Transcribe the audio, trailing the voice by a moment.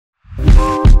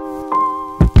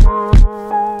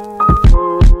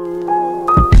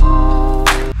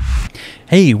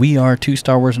Hey, we are two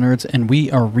Star Wars nerds, and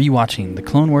we are rewatching the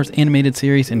Clone Wars animated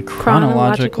series in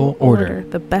chronological order.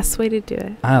 The best way to do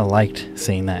it. I liked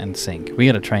saying that in sync. We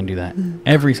got to try and do that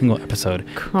every single episode.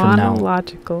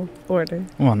 Chronological order.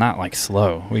 Well, not like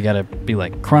slow. We got to be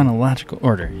like chronological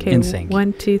order in sync.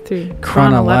 1, 2, 3.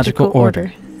 Chronological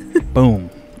order. Boom.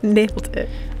 Nailed it.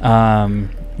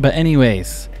 But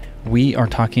anyways, we are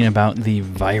talking about the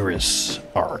virus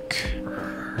arc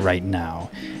right now.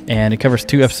 And it covers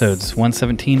 2 episodes,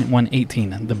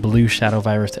 117-18, the Blue Shadow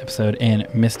Virus episode, and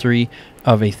Mystery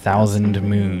of 1,000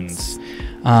 Moons.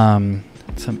 Some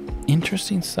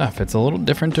interesting stuff. It's a little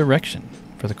different direction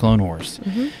for the Clone Wars.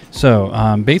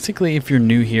 So basically, if you're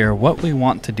new here, what we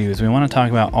want to do is we want to talk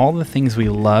about all the things we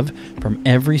love from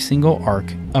every single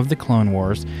arc of the Clone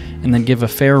Wars, and then give a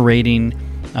fair rating.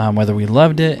 Whether we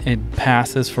loved it, it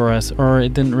passes for us, or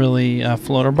it didn't really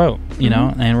float our boat, you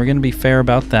know, and we're going to be fair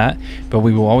about that, but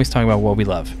we will always talk about what we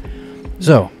love.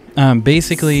 So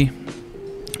basically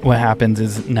what happens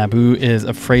is Naboo is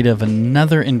afraid of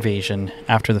another invasion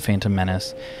after the Phantom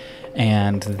Menace,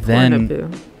 and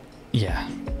then yeah,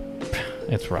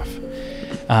 it's rough.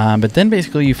 But then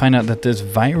basically you find out that this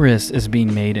virus is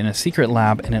being made in a secret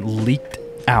lab, and it leaked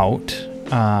out,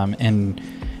 and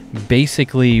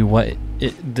basically what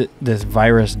this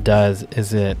virus does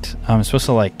is it's supposed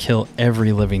to like kill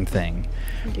every living thing.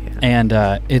 And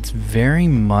it's very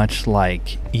much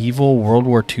like evil World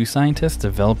War II scientists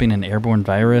developing an airborne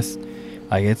virus.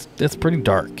 Like it's pretty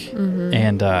dark.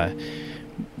 And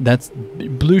that's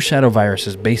Blue Shadow Virus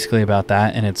is basically about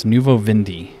that, and it's Nuvo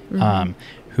Vindi,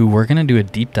 who we're gonna do a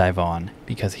deep dive on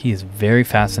because he is very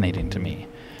fascinating to me.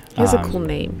 He has a cool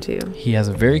name, too. He has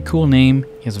a very cool name.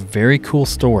 He has a very cool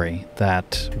story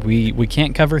that we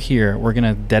can't cover here. We're going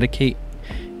to dedicate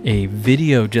a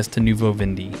video just to Nuvo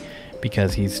Vindi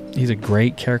because he's a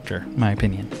great character, in my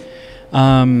opinion.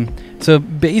 So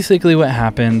basically what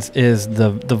happens is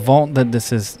the vault that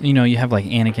this is, you know, you have like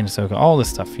Anakin, Ahsoka, all this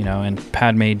stuff, you know, and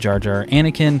Padme, Jar Jar.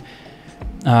 Anakin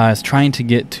is trying to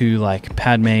get to like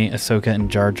Padme, Ahsoka,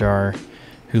 and Jar Jar,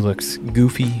 who looks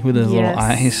goofy with his little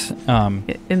eyes.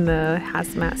 In the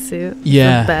hazmat suit.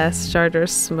 Yeah. The best. Jar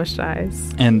Jar's smushed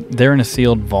eyes. And they're in a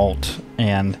sealed vault,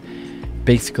 and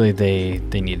basically they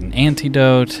need an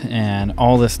antidote and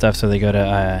all this stuff, so they go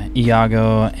to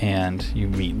Iago, and you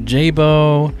meet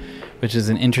Jabo, which is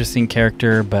an interesting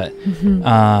character, but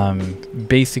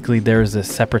basically there's a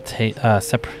separatist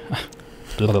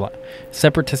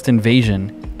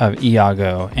invasion of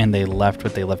Iago, and they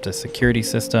left a security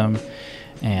system.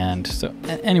 And so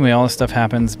anyway, all this stuff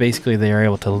happens. Basically, they are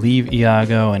able to leave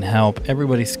Iago and help.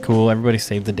 Everybody's cool. Everybody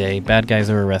saved the day. Bad guys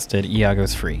are arrested.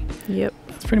 Iago's free. Yep.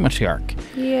 That's pretty much the arc.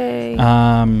 Yay.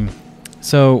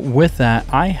 So with that,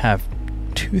 I have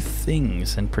 2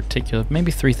 things in particular,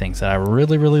 maybe 3 things that I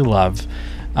really, really love.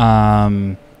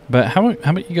 But how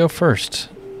about you go first?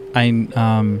 I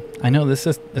know this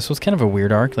was kind of a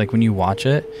weird arc. Like when you watch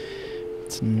it,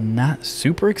 it's not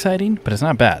super exciting, but it's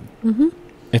not bad.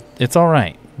 It's all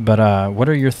right, but what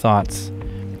are your thoughts?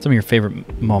 Some of your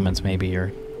favorite moments, maybe,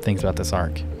 or things about this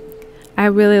arc? I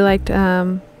really liked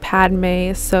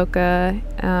Padme, Ahsoka,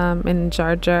 and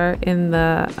Jar Jar in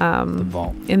the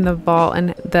vault. In the vault,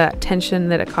 and the tension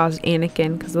that it caused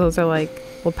Anakin, because those are like,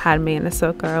 well, Padme and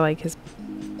Ahsoka are like his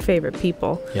favorite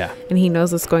people. Yeah. And he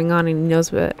knows what's going on, and he knows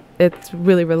what it's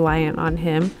really reliant on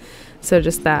him. So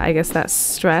just that, I guess, that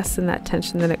stress and that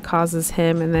tension that it causes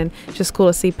him. And then just cool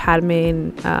to see Padme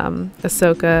and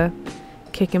Ahsoka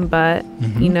kicking butt.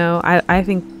 You know, I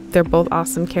think they're both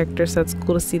awesome characters. So it's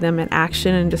cool to see them in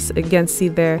action and just, again, see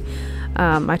their,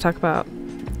 I talk about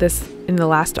this in the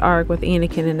last arc with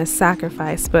Anakin and his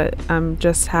sacrifice, but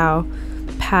just how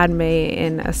Padme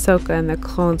and Ahsoka and the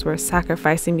clones were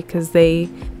sacrificing because they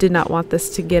did not want this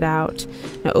to get out.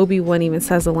 Now, Obi-Wan even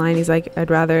says a line, he's like,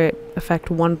 I'd rather it affect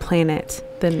one planet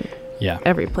than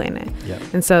every planet.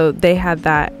 And so they had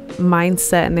that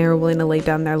mindset, and they were willing to lay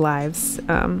down their lives.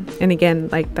 And again,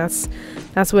 like that's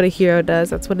what a hero does.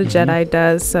 That's what a Jedi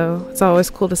does. So it's always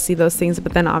cool to see those things.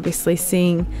 But then obviously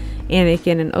seeing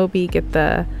Anakin and Obi get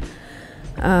the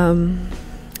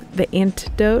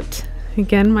antidote.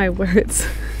 Again, my words.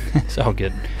 It's all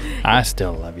good. I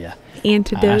still love you.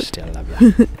 Antidote. I still love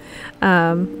you.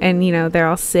 And, you know, they're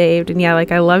all saved. And, yeah, like,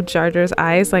 I love Jar Jar's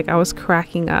eyes. Like, I was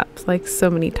cracking up, like, so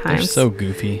many times. They're so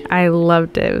goofy. I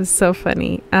loved it. It was so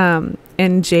funny. And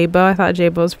Jabo, I thought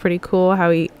Jabo was pretty cool,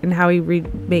 how he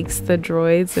remakes the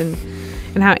droids and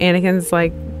how Anakin's,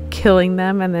 like, killing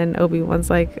them. And then Obi-Wan's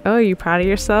like, oh, are you proud of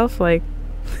yourself? Like,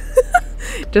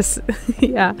 just,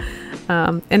 yeah.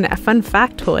 And a fun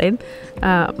factoid,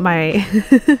 my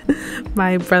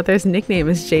my brother's nickname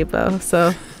is Jabo,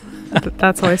 so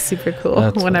That's always super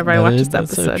cool whenever I watch this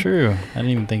episode. That's so true. I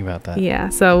didn't even think about that. Yeah,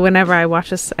 so whenever I watch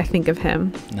this, I think of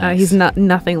him. Nice. He's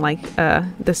nothing like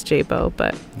this J-Bo,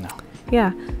 but no.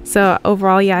 Yeah. So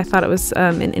overall, yeah, I thought it was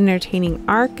an entertaining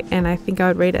arc, and I think I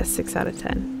would rate it a 6 out of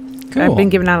 10. Cool. I've been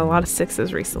giving out a lot of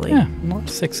 6s recently. Yeah, more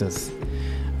 6s.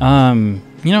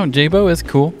 J-Bo is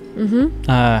cool. Mm-hmm.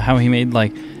 How he made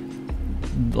like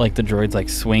the droids like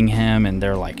swing him and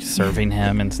they're like serving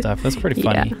him and stuff. That's pretty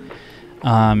funny.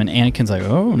 Yeah. And Anakin's like,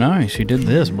 oh, nice, you did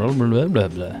this, blah, blah, blah, blah,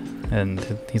 blah. And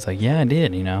he's like, yeah, I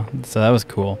did, So that was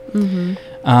cool.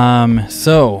 Mm-hmm.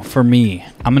 So for me,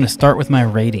 I'm going to start with my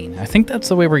rating. I think that's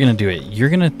the way we're going to do it. You're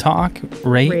going to talk,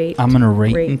 rate. I'm going to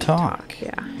rate and talk.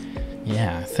 Yeah.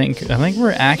 Yeah, I think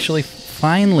we're actually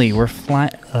finally, we're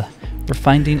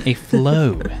finding a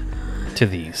flow to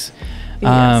these. Yes.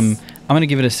 I'm going to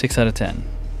give it a 6 out of 10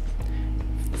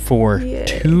 for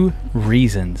 2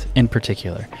 reasons in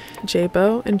particular.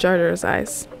 J-Bo and Jar Jar's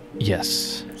eyes.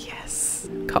 Yes.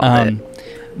 Called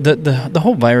it. The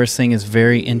whole virus thing is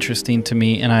very interesting to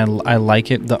me, and I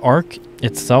like it. The arc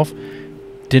itself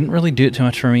didn't really do it too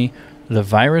much for me. The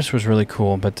virus was really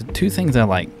cool, but the 2 things I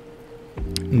like,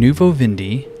 Nuvo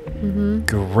Vindi,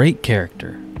 great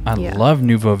character. I love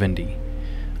Nuvo Vindi.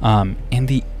 And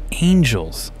the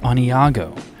angels on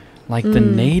Iago, like the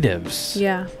natives.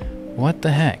 Yeah. What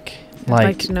the heck? I'd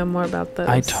like to know more about those.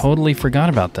 I totally forgot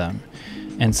about them.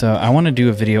 And so I want to do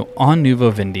a video on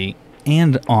Nuvo Vindi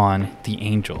and on the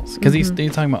angels. Because they're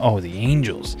talking about, the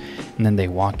angels. And then they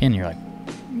walk in, you're like,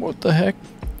 what the heck?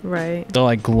 Right. They're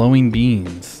like glowing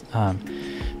beings.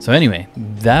 So anyway,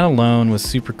 that alone was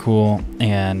super cool.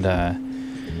 And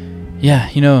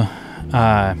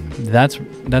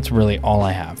that's really all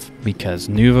I have. Because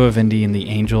Nuvo Vindi and the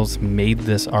angels made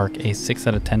this arc a 6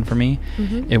 out of 10 for me.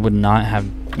 It would not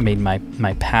have made my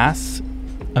pass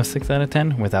a 6 out of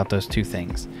 10 without those 2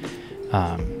 things.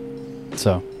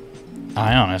 So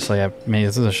I honestly,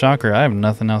 this is a shocker. I have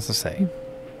nothing else to say.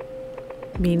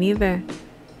 Me neither.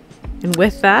 And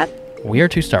with that, we are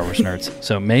 2 Star Wars nerds,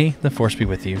 so may the Force be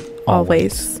with you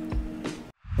always.